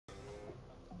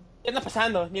¿Qué está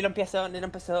pasando? Ni lo empezó, ni lo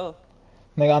empezó.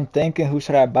 Nigga, I'm thinking who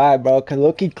should I buy, bro? Cause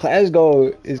low-key Clash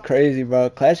Go is crazy, bro.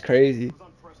 Clash crazy.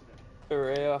 For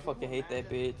real, I fucking hate that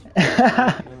bitch.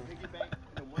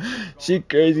 Mm-mm. She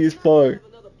crazy as fuck.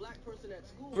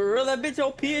 For real, that bitch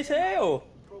OP as hell.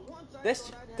 That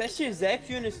shit zaps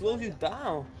you and it slows you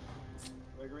down.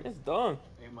 It's dumb.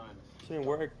 Shouldn't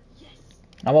work.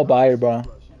 I'm a buyer, bro.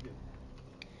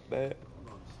 But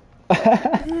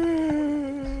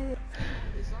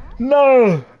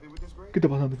No. Get the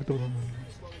ball on, get the ball on.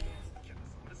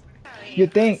 You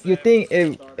think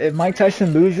if Mike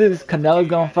Tyson loses, Canelo's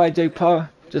gonna fight Jake Paul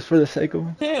just for the sake of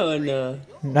him? hell no.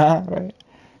 Nah, right?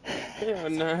 Hell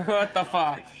no. What the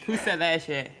fuck? Who said that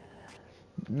shit?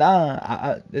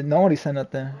 Nah, nobody said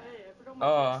nothing.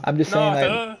 I'm just saying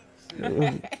No,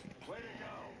 like,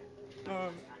 duh.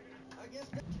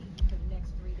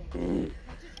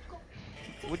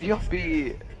 Would you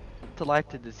be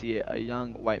delighted to see a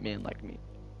young white man like me?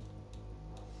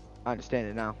 I understand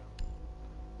it now.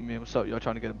 I mean, what's up? Y'all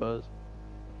trying to get a buzz?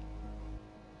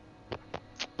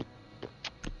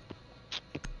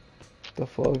 the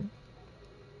fuck?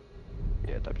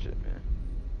 Yeah, type shit, man.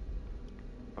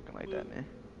 Fucking like that, man.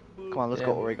 Come on, let's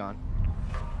go Oregon.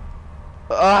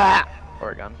 Ah!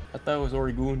 Oregon. I thought it was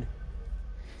Oregon.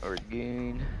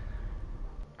 Oregon.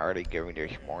 Already giving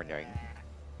this morning.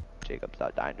 Jacob's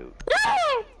not dying, dude.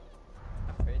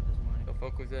 The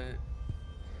fuck was that?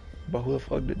 But who the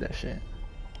fuck did that shit?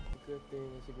 Good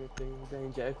thing, that's a good thing. That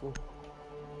ain't Jackal.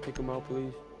 Pick him out,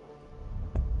 please.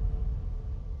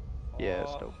 Yeah,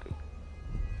 it's dope, dude.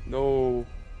 No.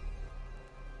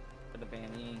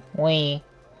 Wee.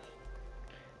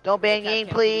 Don't ban Yang,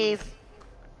 please.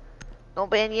 Don't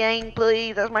ban Yang,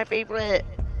 please. That's my favorite.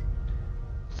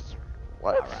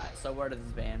 What? Alright, so where are these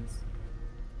bands?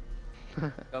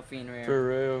 Go Fiend rear. For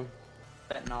real.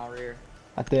 Fentanyl rear.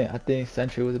 I think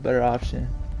Sentry was a better option.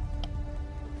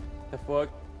 The fuck?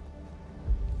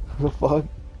 Who the fuck?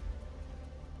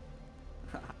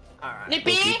 Alright.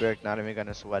 Low-key Brick, not even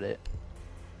gonna sweat it.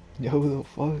 Yo, who the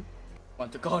fuck?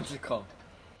 Want to go?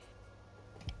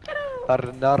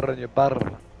 Arnar your bar.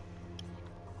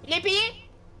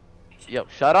 Yo,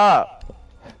 shut up.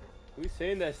 Who's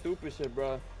saying that stupid shit,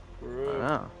 bro? For real. I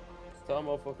know. Tell a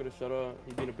motherfucker to shut up.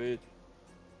 He being a bitch.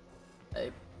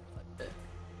 Hey.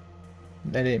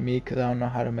 That ain't me, cause I don't know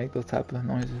how to make those type of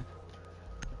noises.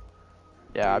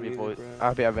 Yeah, Me neither, bro.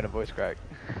 I'll be having a voice crack.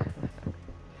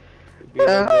 He being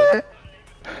a bitch.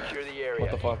 Secure the area.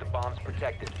 What the fuck? Keep the bombs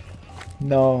protected.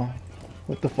 No.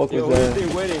 What the fuck Yo, was who's that?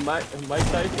 they winning? Mike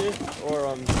Tyson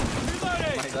or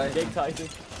Jake Tyson?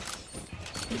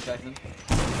 Jake Tyson.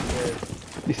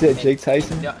 You said Jake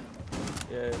Tyson? Yeah.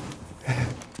 Yeah.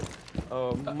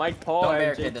 Mike Paul Don't and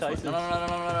barricade Jake this one. Tyson.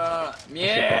 No.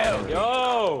 Yeah. Yo!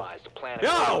 Optimize the plan Yo!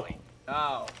 accordingly.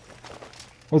 No.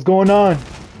 What's going on?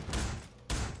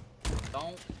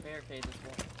 Don't barricade this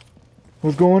one.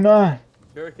 What's going on?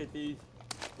 Barricade these.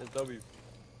 That's W.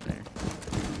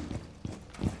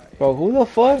 Bro, who the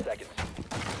fuck? Seconds.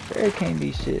 Barricade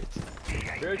these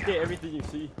shits. Barricade everything you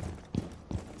see.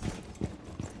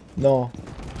 No.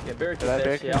 Yeah, barricade Did I that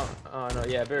barricade? shit. Oh no,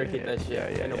 yeah, barricade that shit. Yeah,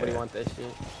 Ain't nobody want that shit.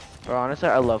 Bro, honestly,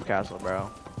 I love Castle, bro.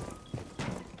 What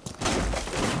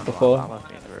the I fuck? love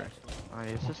Fiend, bro. Oh,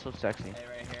 it's just so sexy. Hey,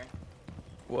 right here.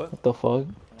 What? What the fuck?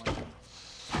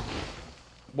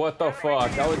 What the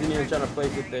fuck? I wasn't even trying to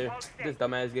place it there. This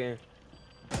dumbass game.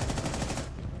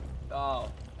 Oh.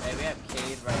 Hey, we have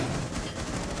Cade right here.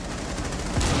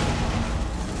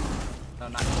 No,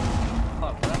 not Cade.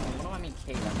 Fuck, what do I mean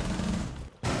Cade?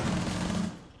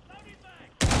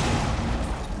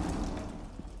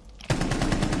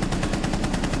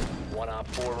 One op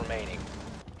 4 remaining.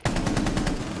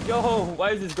 Yo,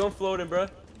 why is this gun floating, bro?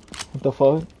 What the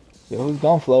fuck? Yo, who's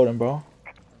gun floating, bro?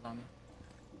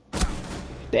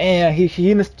 Damn,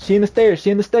 she in the stairs.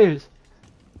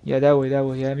 Yeah, that way. Yeah,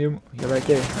 you're right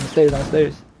there. On the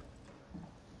stairs.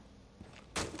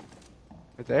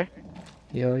 Right there?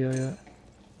 Yo.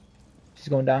 She's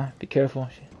going down. Be careful.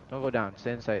 Don't go down.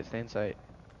 Stay in sight.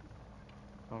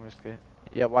 Don't risk it.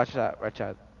 Yeah, watch that.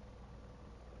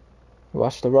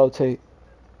 Watch the rotate.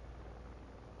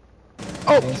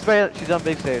 Oh, she's on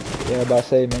big stairs. Yeah, about to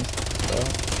say, man.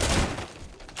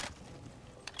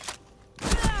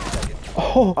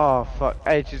 Oh, Oh, fuck.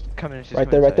 Hey, she's coming. right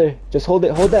there. Just hold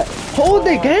it. Hold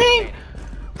it, gang!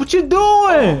 What you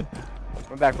doing?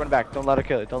 Run back. Don't let her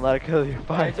kill you. Alright,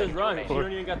 Fine. just run. She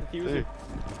don't even got the fuse.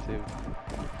 Two.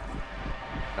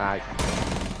 Nice.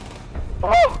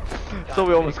 Oh! So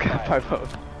we almost got 5-0.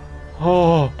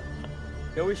 Oh,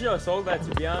 Yo, we should have sold that,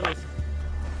 to be honest.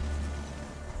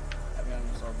 Everyone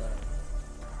sold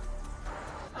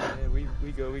that. Yeah, we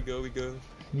We go.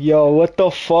 Yo, what the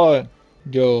fuck?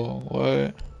 Yo,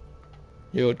 what?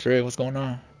 Yo, Dre, what's going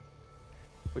on?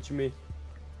 What you mean?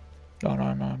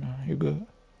 No, you good?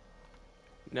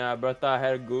 Nah, bro, I thought I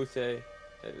had a goose egg.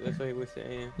 That's what he was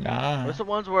saying. Nah, What's the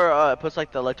ones where it puts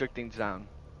like the electric things down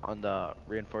on the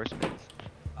reinforcements?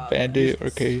 Bandit or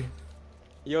K.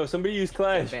 Yo, somebody use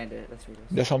Clash. Bandit, that's what it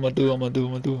is. That's what I'm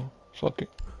gonna do. Fuck it.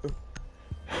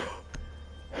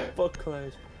 Fuck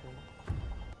Clash.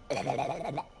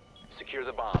 Secure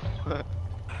the bombs.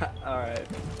 Alright.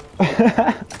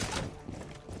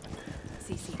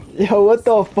 Yo, what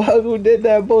the fuck? Who did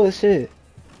that bullshit?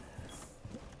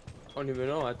 I don't even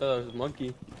know. I thought it was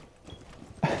Monkey.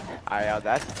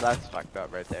 That's fucked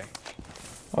up right there.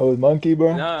 Oh, it was Monkey,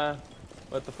 bro? Nah.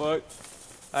 What the fuck?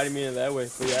 I didn't mean it that way.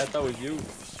 But yeah, I thought it was you.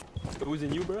 It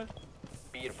wasn't you, bro?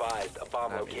 Be advised, a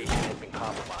bomb location has been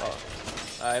compromised.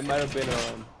 It might have been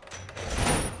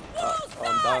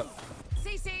Doc.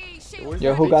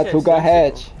 Yo, who got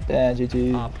hatch? Damn,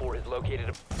 GG. Op 4 has located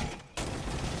a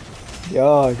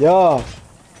Yo.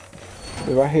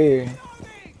 They're right here.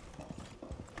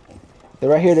 They're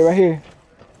right here.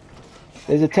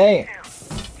 There's a tank.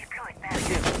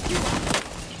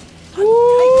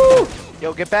 Woo!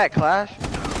 Yo, get back, Clash.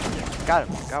 Got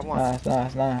him. Got one. Nice.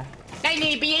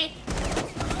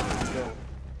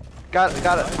 Got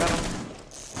it.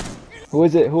 Who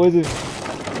is it?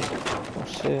 Oh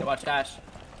shit. Watch Dash.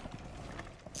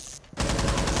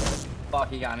 Fuck,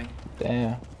 he got me.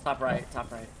 Damn. Top right.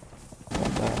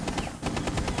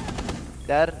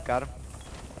 Dead. Got him.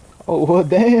 Oh, well,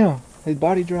 damn. His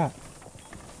body dropped.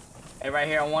 Hey, right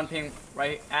here on 1 ping.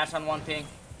 Right, Ash on 1 ping.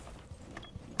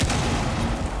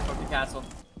 Trophy castle.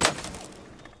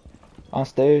 On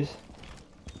stairs.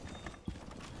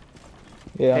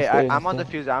 Yeah, Hey, stairs, I'm on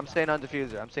stairs. diffuser. I'm staying on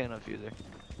diffuser.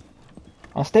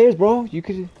 On stairs, bro. You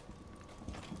could.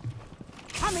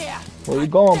 Come here. Where you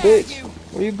going, bitch?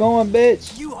 Where you going,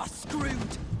 bitch? You are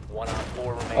screwed. 1 on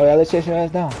 4 remaining. Oh yeah, let's chase your ass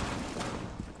down.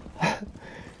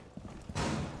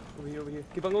 Over here.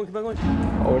 Keep on going.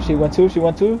 Oh, she went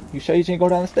too. You sure you didn't go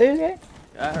down the stairs, eh?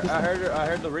 I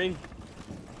heard the ring.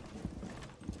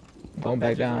 Going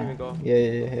back She didn't down. even go.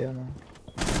 Yeah, hell no.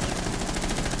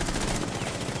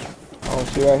 Oh,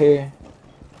 she right here.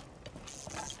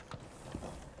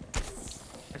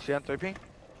 Is she on 3P?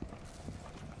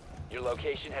 Your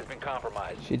location has been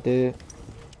compromised. She did.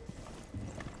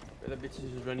 That bitch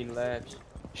is just running laps.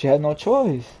 She had no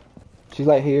choice. She's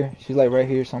like here. She's like right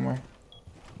here somewhere.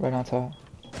 Right on top.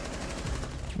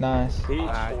 Nice.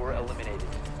 Op 4 eliminated.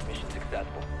 Mission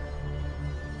successful.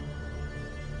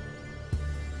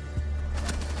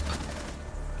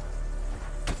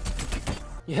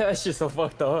 Yeah, that's just so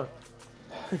fucked up.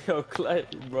 Yo, Clash.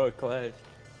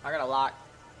 I got a lock.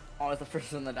 I was the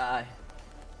first one to die.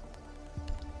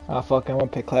 I fucking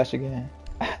want to pick Clash again.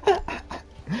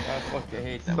 I fucking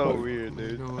hate that. So weird,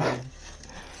 dude.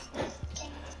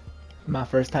 My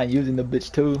first time using the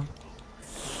bitch too.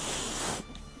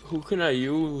 Who can I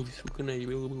use?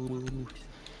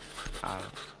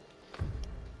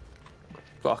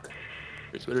 Fuck.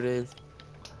 That's what it is.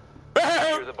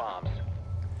 Secure the bombs.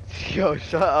 Yo,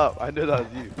 shut up. I knew that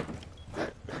was you.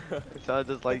 It sounded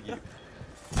just like you.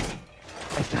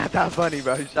 It's not that funny,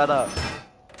 bro. Shut up.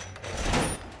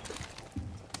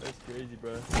 That's crazy,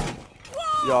 bro.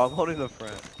 Yo, I'm holding the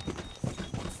front.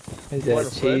 Is What that a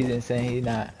cheese friend. and saying he's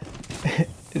not?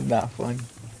 It's not funny.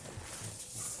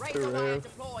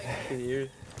 Can you?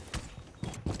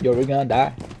 Yo, we're gonna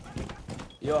die.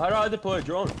 Yo, how do I deploy a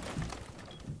drone?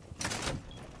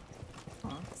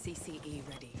 CCE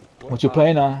ready. What you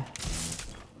playing on?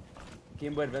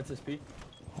 Game Boy Advance SP.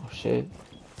 Oh shit.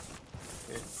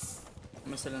 I'm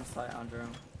gonna sit inside on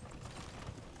drone.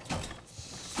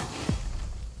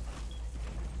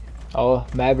 Oh,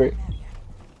 Maverick.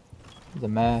 The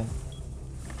Mav.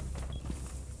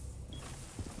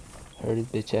 Heard his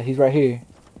bitch at. He's right here.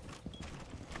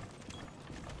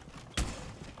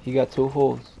 He got 2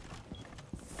 holes.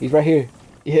 He's right here.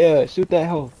 Yeah, shoot that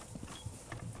hole.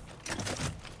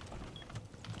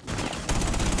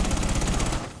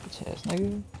 Bitch ass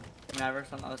nigga.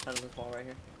 Mavericks on the other side of this wall right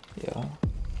here. Yeah.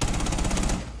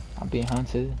 I'm being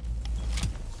hunted.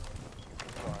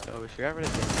 So, she got rid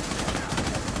of it.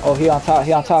 Oh, he on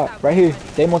top. Right here.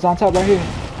 Damon's on top right here.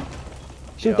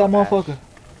 Shoot Yo, that Ash. motherfucker.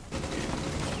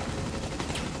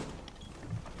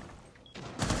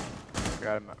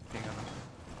 Got him. Ping on him.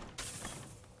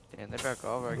 Damn, they back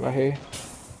over again. Right here.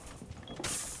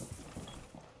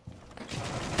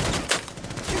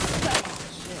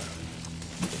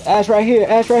 Ash right here.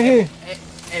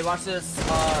 Hey, watch this,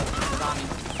 zombie.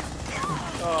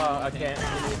 Oh, I can't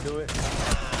do it.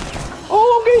 Oh,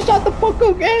 I'm getting shot shut the fuck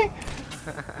up, gang.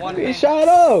 One Get ping. shot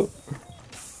up.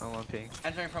 I'm on ping.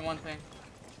 Entering from one ping.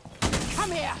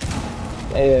 Come here.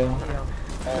 Damn. All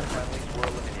friendlies were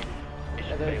eliminated. Mission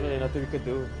There's failure. really nothing we could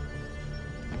do.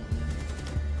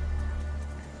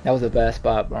 That was a bad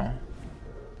spot, bro.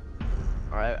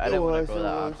 Alright, I didn't want to go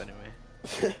that off anyway.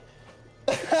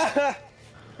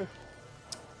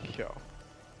 Yo.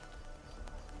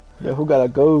 Yo, who got a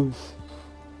ghost?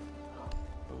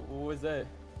 Who was that?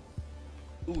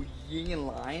 Ooh, Ying and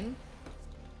Line.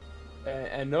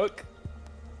 And Nook?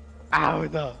 Ow,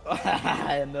 no.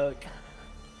 And look.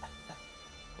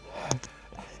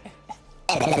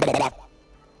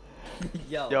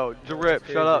 Yo, Drip,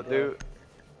 shut up, dude.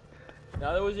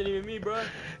 Nah, that wasn't even me, bro.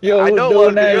 Yo, I who's know doing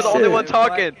one, that you're the only shit? one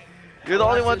talking. You're the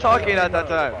only one talking at that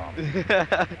time.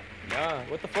 Nah,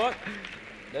 what the fuck?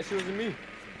 That shit wasn't me.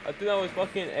 I think that was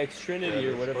fucking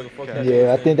Xtrinity or whatever the fuck that Yeah,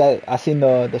 I was think that I seen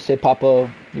the shit pop up.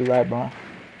 You right, bro.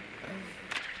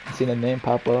 I seen the name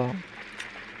pop up.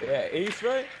 Yeah, Ace,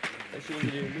 right? That shit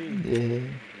wasn't even me.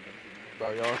 Yeah.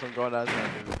 Bro, y'all some grown ass man,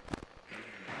 dude.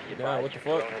 Be Nah, advised what the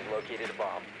your fuck? drone has located a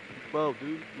bomb. Bro,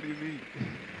 dude, what do you mean?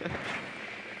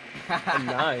 I'm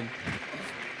 9.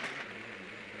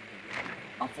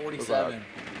 I'm 47.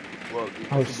 Whoa, dude.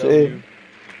 Oh That's a shit. W.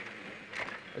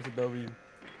 That's a W.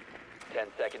 10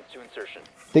 seconds to insertion.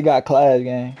 They got class,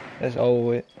 gang. That's over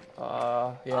with.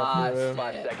 Yeah, for real.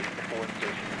 5 seconds before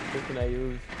insertion. Who can I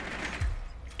use?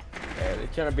 Yeah, they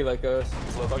trying to be like us.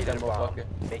 Fuck Located that a bomb. motherfucker.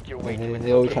 Make your way to Yeah, its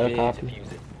they always try to location and copy.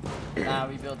 defuse it. Nah,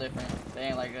 we build different. They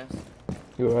ain't like us.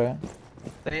 You right.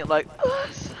 They ain't like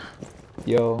us.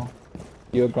 Yo,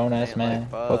 you a grown They ass ain't man.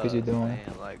 like Fuck is you us. doing? They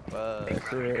ain't like us.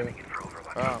 For real.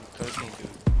 Bro, I'm 13, dude.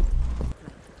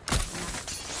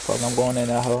 Fuck, I'm going in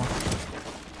that hole.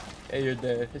 Hey, you're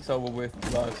dead. It's over with.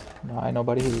 Lost. No, ain't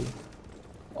nobody here.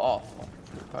 Oh.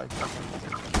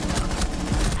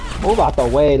 Move out the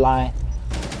way, line.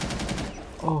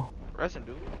 Oh, Resting,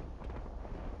 dude.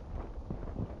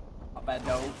 My bad,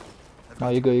 no. no,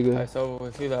 you good, you good. Alright, it's over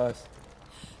with. He lost.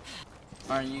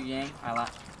 Aren't you Yang? I Line.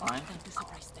 Don't be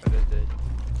surprised I then. just did.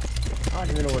 I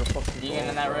don't even know where the fuck he's Ying going,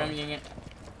 in that bro. room, Ying in.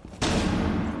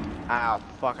 Ow,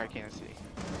 fuck, I can't see.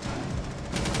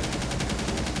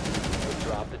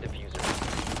 Drop the diffuser.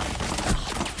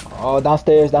 Oh,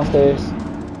 downstairs, downstairs.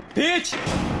 Bitch!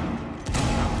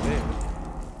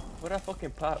 Where'd I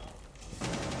fucking pop?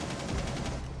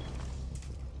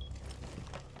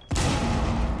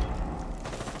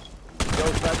 Yo,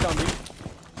 flash on me.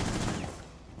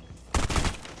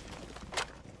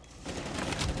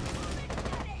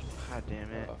 God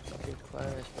damn it. Oh, fucking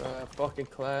clash, bro. Fucking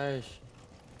clash.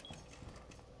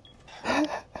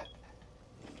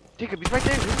 Jacob, he's right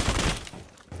there, dude.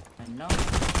 I know.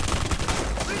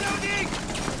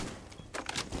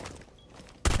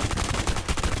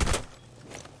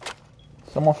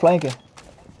 Someone flanking.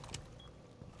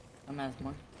 I'm at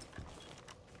one.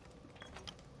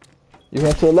 You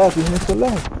went to the left, you went to the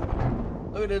left.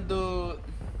 Look at this dude.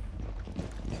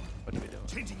 What are we doing?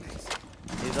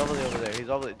 He's over there. He's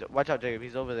over there. Watch out, Jacob.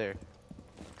 He's over there.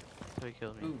 So he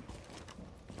killed me. Ooh.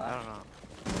 I don't know.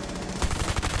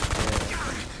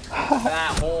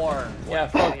 That whore. Yeah,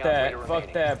 fuck that.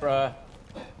 Fuck that, bro.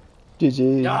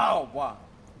 GG. Yo, wow.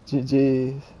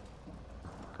 GG's.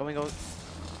 Coming over.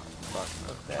 Fuck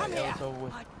that. Come Yeah, here. it's over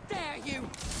with. I dare you.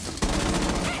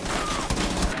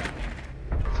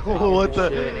 What the?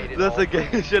 Eliminated That's all the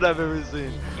gayest shit I've ever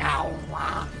seen. Yo,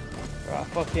 wow. Bro, I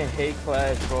fucking hate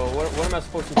clash, bro. What am I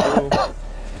supposed to do?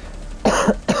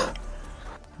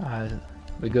 Alright,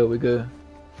 we good, we good.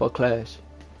 Fuck clash.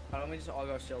 Why don't we just all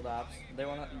go shield ops? They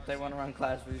wanna run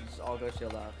class, we just all go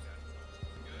shield ops.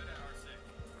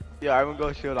 Yeah, I'm gonna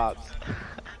go shield ops.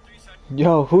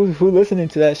 Yo, who listening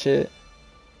to that shit?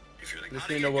 If you're like, This how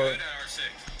do ain't you no get what? good at R6?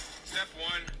 Step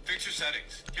 1, fix your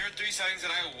settings. Here are 3 settings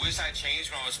that I wish I changed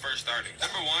when I was first starting.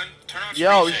 Number 1, turn on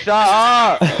Yo, screen shake. shut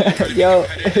up! Yo,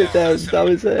 that's dumb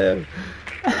as hell.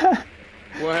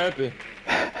 What happened?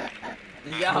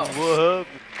 Yo. What?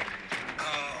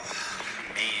 Oh,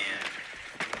 man.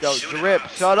 Yo, Shoot 'em Drip,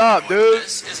 up. shut up, dude.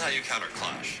 This is how you counter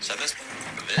clash. So this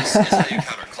is how you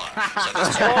counter clash. So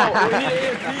this Oh, we need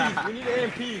AMPs. We need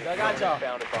AMPs. I got y'all.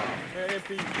 Found a bomb. Here,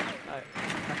 AMPs.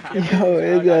 Yo,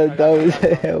 it's just dumb as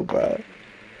hell, bro.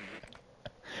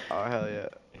 Oh, hell yeah.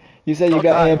 You said you Don't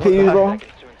got die, AMPs, don't bro?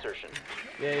 Seconds to insertion.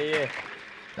 Yeah.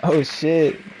 Oh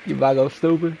shit. You about to go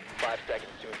stupid? 5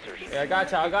 seconds to insertion. Yeah, I got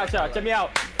y'all. Check me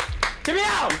out. Check me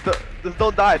out! Just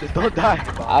don't die, just don't die.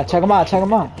 Check him out, check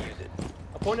him out. Use it.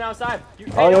 I'm pointing outside.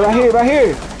 Oh, they're right here, right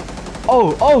here.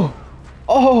 Oh.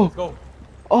 Let's go.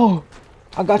 Oh.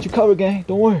 I got you covered, gang.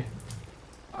 Don't worry.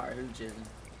 Alright, who jizzing?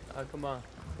 Come on.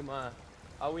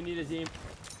 All we need is him.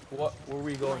 What? Where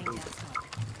we going?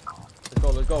 Let's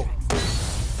go. Let's go.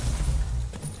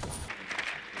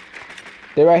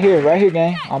 They're right here,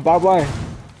 gang. On barbed wire.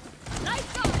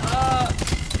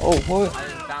 Oh, what? I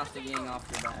just bounced the gang off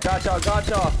your back.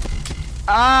 Gotcha.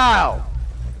 Ow!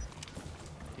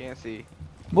 Can't see.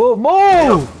 Move,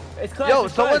 move! It's Clash. Yo,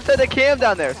 it's someone Clash. said they cam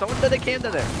down there. Someone said they cam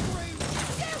down there.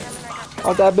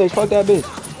 Fuck that bitch, fuck that bitch.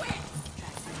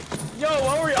 Yo,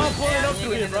 why are we all pulling up to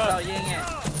Yin him, in bro? this yin yang.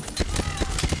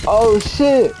 Oh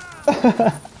shit!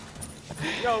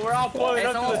 Yo, we're all pulling Hey,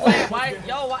 up someone to play.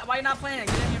 the Why you not playing?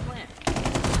 Get in here playing.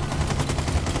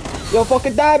 Yo,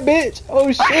 fucking die, bitch! Oh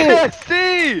I shit! can't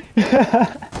see!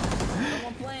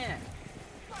 Someone playing.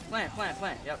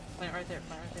 Plant. Yep, plant right there.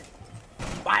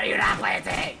 Why are you not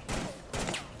planting?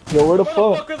 Yo, where the Where the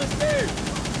fuck? fuck are the stairs?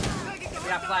 We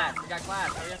got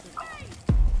class. Hurry up.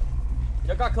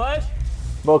 Y'all got Clash?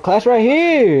 Bro, Clash right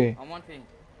here! On one ping.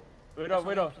 Wait up.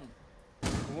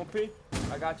 1P?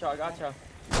 I got y'all.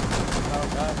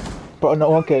 Oh, God. Bro, no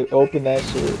one can open that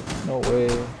shit. No way.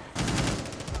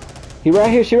 She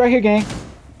right here, gang.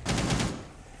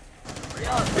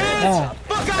 Nah.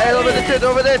 Hey, over there too, they're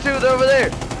over there too, they're over there.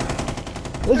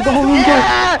 Let's go,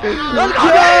 Yeah! Let's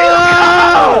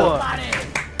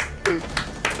go!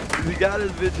 We got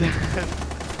his bitch ass.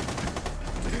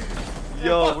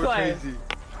 Yo, fuck we're Clash. crazy.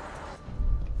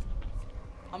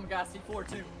 I'm gonna C4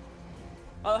 too.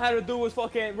 All I had to do was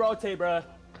fucking rotate, bruh.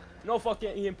 No fucking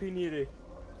EMP needed.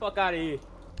 Fuck out of here.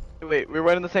 Wait, we're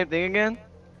running the same thing again?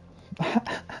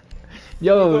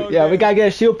 Yo, yeah, we gotta get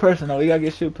a shield person though. Yeah.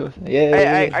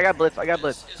 Hey, I got blitz. Bet.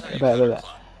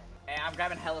 Hey, I'm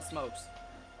grabbing hella smokes.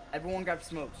 Everyone grab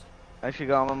smokes.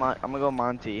 Actually, I'm gonna go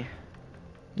Monty.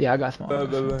 Yeah, I got small.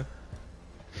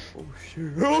 Oh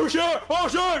shit.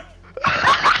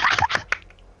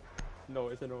 No,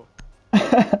 it's a no.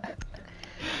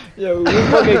 Yo,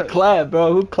 who fucking clap,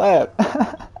 bro? Who clap?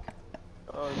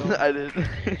 Oh no. I did.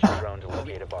 Drone to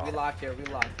locate a bomb. We locked here.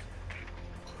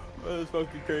 That's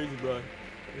fucking crazy, bro.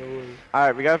 No way.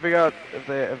 Alright, we gotta figure out if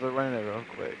they're running it real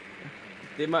quick.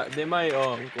 They might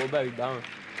go back down.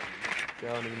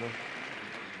 Yeah, I don't even know.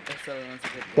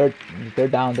 They're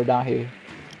down here.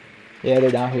 Yeah,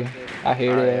 they're down here. I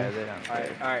hear Alright, they yeah, are. they're down.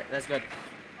 Alright, that's good.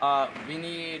 We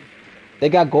need They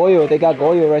got Goyo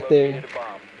right there. Located a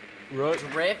bomb.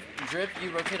 Right. drip. You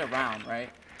rotate around, right?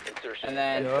 Insertion. And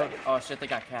then, Yeah. oh shit, they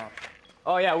got capped.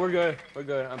 Oh yeah, we're good.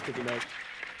 I'm picking up.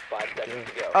 5 seconds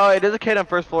to go. Oh, hey, there's a kid on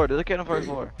first floor.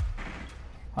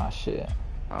 Oh shit.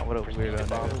 Oh, what a Proceed weirdo. to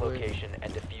bomb nigga. location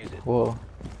and defuse it. Whoa.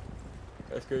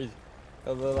 That's crazy.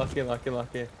 Lock in.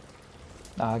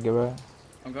 Nah, get right.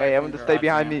 I'm going Hey, from everyone just stay garage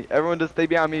behind now. me. Everyone just stay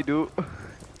behind me, dude.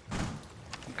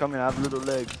 I'm coming, I have little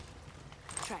legs.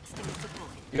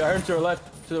 You got her to the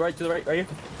left, to the right, right here.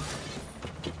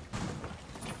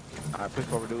 Alright, push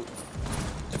forward, dude.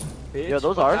 Bitch, Yo,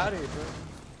 those fuck ours? outta here, bro.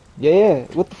 Yeah.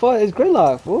 What the fuck? It's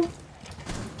gridlock, fool.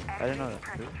 I didn't know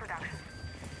that, dude.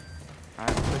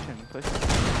 Alright, pushing.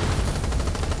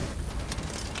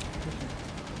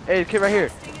 Hey, kid right here.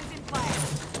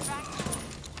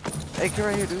 Hey, kid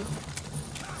right here, dude.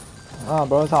 Oh,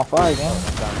 bro, it's on fire, gang.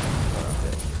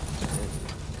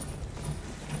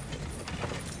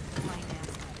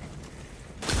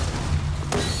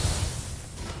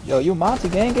 Yo, you Monty,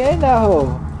 gang, get in that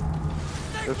hole.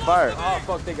 There's fire. Oh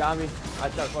fuck, they got me. I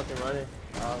tried fucking running.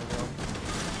 Oh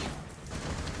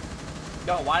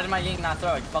no. Yo, why did my yank not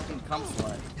throw? It fucking cum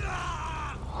slut.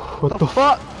 What the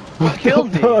Fuck! What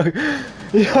killed me? fuck?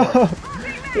 Yo,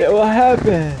 yeah, what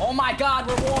happened? Oh my god,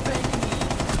 we're wallbanging.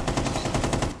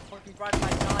 Fucking brought my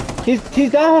gun.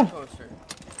 He's down. Poster.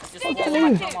 Just walled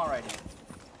my cum already.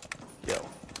 Yo.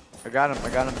 I got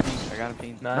him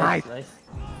ping. Nice.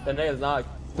 The nail's knocked.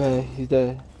 But he's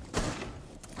dead.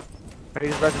 He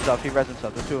just rests himself,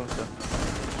 there's two of them still.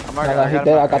 I'm Nah, he's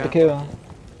dead. I got the kill.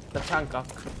 The tanka.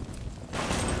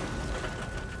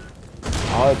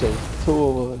 Oh, it's just two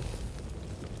of us.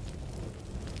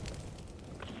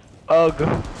 Oh, go.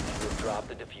 You have dropped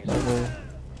the diffuser. No way.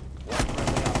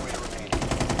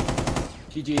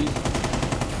 GG's.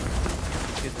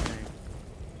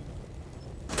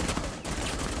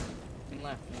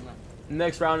 Left.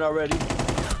 Next round already.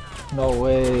 No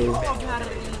way.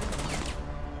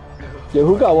 Yo,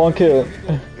 who got one kill?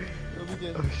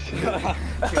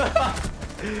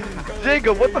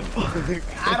 Jacob, what the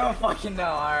fuck? I don't fucking know,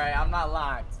 alright, I'm not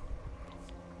locked.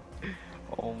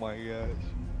 Oh my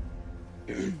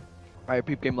gosh. Alright,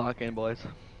 peep game lock in, boys.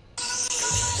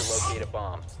 To locate a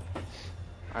bomb.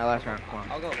 Alright, last round, come on.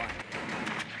 I'll go lock.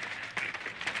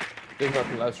 There's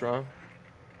nothing last round.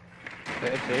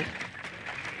 Safe.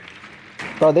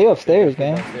 Bro, they upstairs,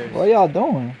 gang. Upstairs. What y'all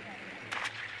doing?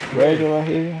 Ranger right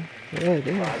here. Yeah,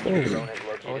 damn. Your Stairs. drone has Oh,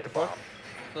 what located the a bomb. fuck?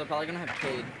 So they're probably gonna have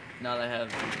paid. Now they have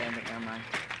bandit. Never mind.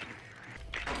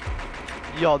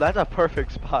 Yo, that's a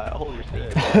perfect spot. Holy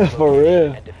shit. For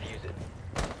real. And defuse it.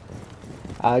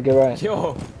 I'll get right.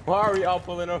 Yo, why are we all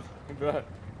pulling up, bro?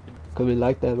 Cause we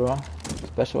like that, bro.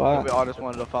 Special We eye. all just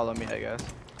wanted to follow me, I guess.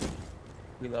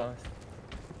 We lost.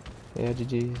 Yeah,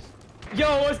 GG's.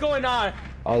 Yo, what's going on?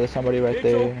 Oh, there's somebody right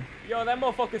Vigil? there. Yo, that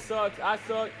motherfucker sucks. I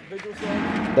suck. Vigil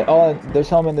sucks. Oh, there's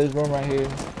some in this room right here.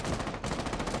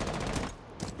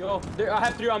 Yo, there, I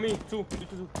have 3 on me. 2.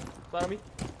 Slide on me.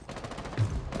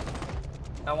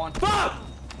 That one. Fuck!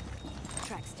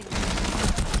 Track still.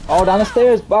 Oh, down the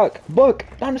stairs, Buck. Buck,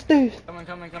 down the stairs. Coming.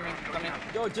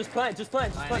 Yo, just plant. Just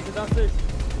downstairs.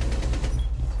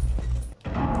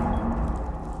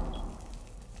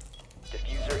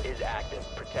 Diffuser is active.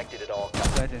 Protected at all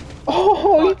costs. Legend.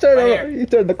 Oh, Fuck, right he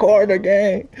turned the corner,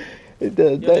 gang. He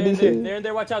did. Yo, That is it. they're in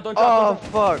there. Watch out. Don't Oh,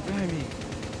 drop. fuck. Baby.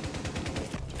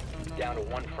 Down to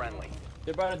 1 friendly.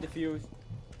 They're about to defuse.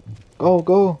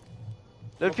 Go.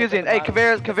 They're defusing. Hey,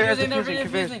 Kavera's Defusing, they're defusing.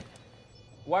 Kavera's. defusing.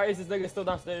 Why is this nigga still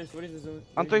downstairs? What is this doing?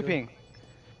 I'm 3 ping.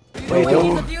 Wait, He's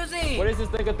yo. defusing. What is this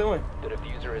nigga doing? The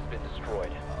diffuser has been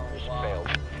destroyed. Mission failed.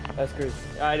 That's crazy.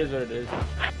 Ah, it is what it is.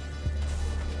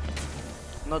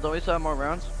 No, don't we still have more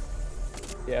rounds?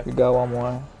 Yeah. We got one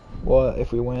more. What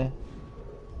if we win?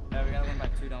 Yeah, we gotta win by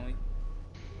 2, don't we?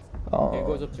 It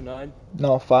goes Oh, up to 9.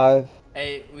 no, 5.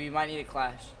 Hey, we might need a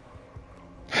clash.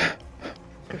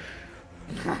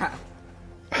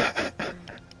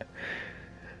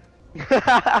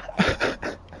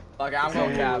 Okay, I'm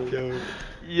going cap.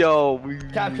 Yo, we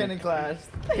Cap clash.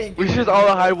 we should all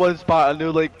hide one spot. I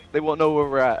knew like they won't know where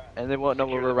we're at, and they won't know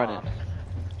where Secure we're the running.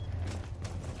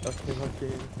 Okay.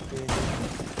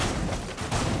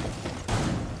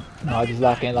 No, just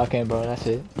lock in, bro. That's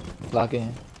it. Lock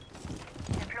in.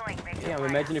 Damn,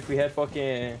 imagine if we had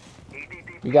fucking.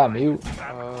 We got mute.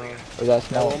 Or Or is that that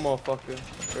smoke? one motherfucker.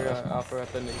 I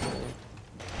forgot that nigga name.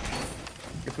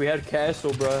 If we had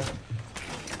Castle, bruh.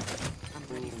 I'm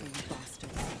ready for you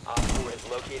bastards. Op 4 has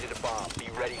located a bomb. Be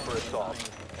ready for assault.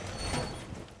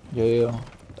 Yeah.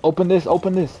 Open this.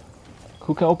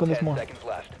 Who can open this 10 more? seconds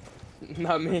left.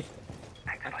 Not me.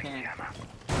 I can't.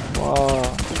 Wow.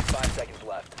 5 seconds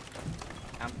left.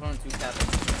 I'm throwing 2 taps.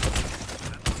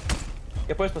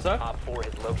 ¿Qué puedes pasar? Op 4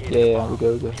 has located a Yeah, bomb. we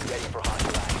good. Be ready for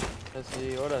hostile action. Let's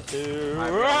see, ahora sí.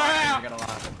 I'm gonna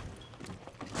lie.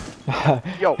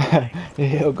 Yo.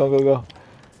 Yo, go.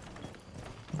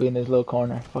 Be in this little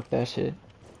corner. Fuck that shit.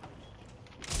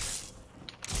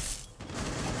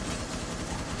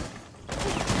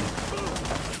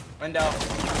 Window.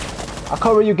 I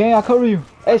cover you, gang. I cover you.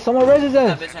 Hey, someone raise his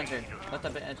Let ass. that bitch enter. Let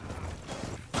that bitch enter.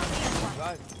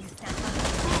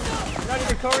 You're not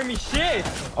even covering me shit.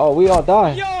 Oh, we all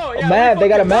die. Yo, Oh, yeah, man, we they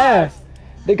got a fucking man. lost.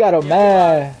 They got a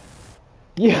man.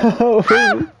 Yo,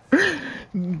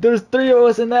 there's 3 of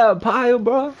us in that pile,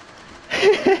 bro.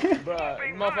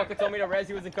 Bruh, motherfucker told me the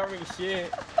Resi wasn't covering me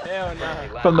shit. Hell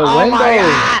nah. From the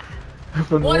window.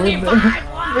 From the window.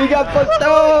 We got fucked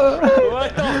up.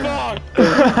 What the fuck?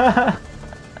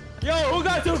 Yo, who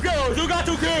got 2 kills? I'm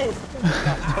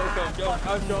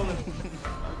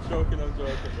joking, bro.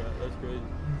 That's crazy.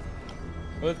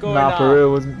 What's going on? Nah, for real,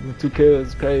 it was 2 kills.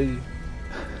 It's crazy.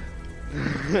 We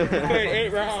played 8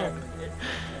 rounds. Oh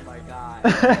my god.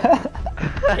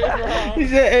 He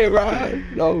said, "Hey, Ryan."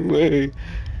 No way.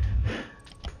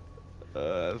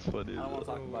 That's funny. I don't wanna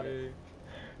talk about it.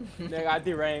 Nigga, I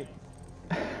deranked.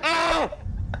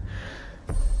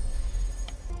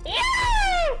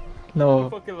 No.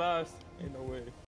 Fucking lost. Ain't no way.